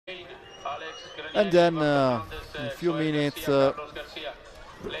And then in a few minutes, the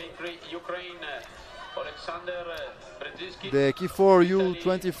Q4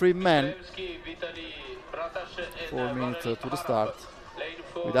 U23 men, 4 minutes to the start,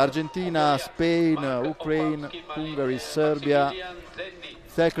 with Argentina, Spain, Ukraine, Hungary, Serbia,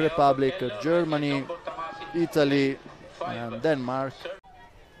 Czech Republic, Germany, Italy, and Denmark,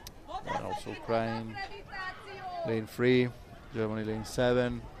 and also Ukraine, lane 3, Germany lane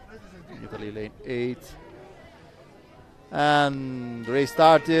 7, Italy lane 8. And the race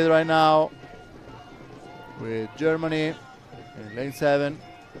started right now with Germany in lane 7.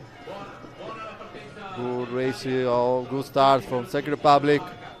 Good race, good start from Czech Republic,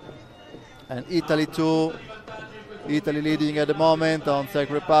 and Italy too. Italy leading at the moment on Czech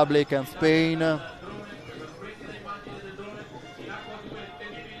Republic and Spain.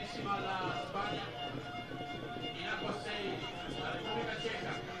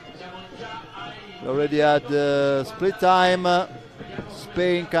 We already had split time.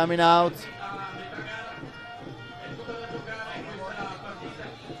 Spain coming out.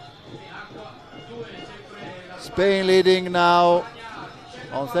 Spain leading now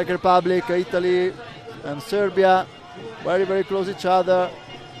on Czech Republic, Italy and Serbia. Very, very close each other.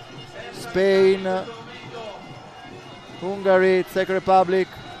 Spain, Hungary, Czech Republic.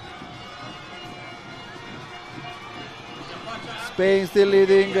 Spain still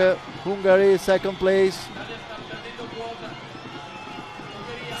leading, Hungary second place.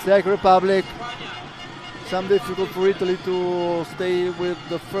 Czech Republic, some difficult for Italy to stay with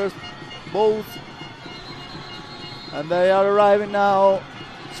the first boat. And they are arriving now.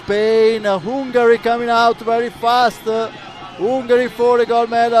 Spain, Hungary coming out very fast. Hungary for the gold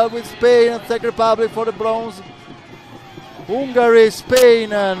medal with Spain and Czech Republic for the bronze. Hungary,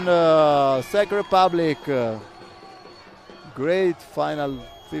 Spain and Czech Republic. Great final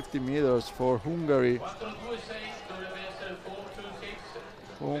 50 meters for Hungary.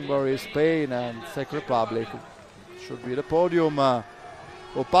 Hungary, Spain and Czech Republic should be the podium.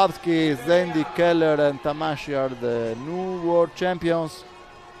 Opavsky, Zendi, Keller and Tamashi are the new world champions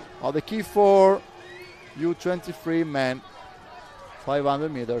of the Q4 U23 men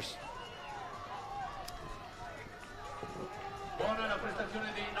 500 meters. Buona la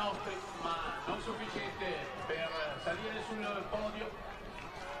prestazione dei nostri, ma non sufficiente per salire sul podio.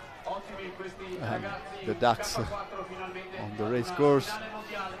 Ottimi questi ragazzi. The ducks on the race course.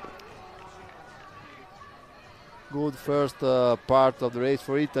 Good first part of the race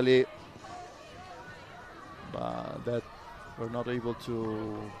for Italy, but that were not able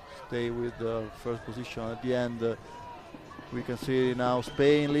to stay with the first position at the end. We can see now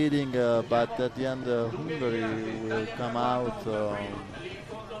Spain leading, but at the end Hungary will come out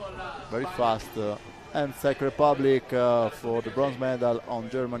very fast, and Czech Republic for the bronze medal on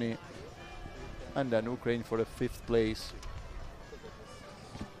Germany, and then Ukraine for the 5th place.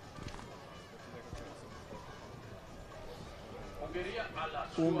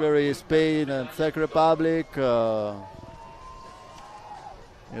 Hungary, Spain and Czech Republic. Here's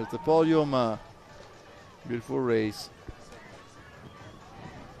the podium. Beautiful race.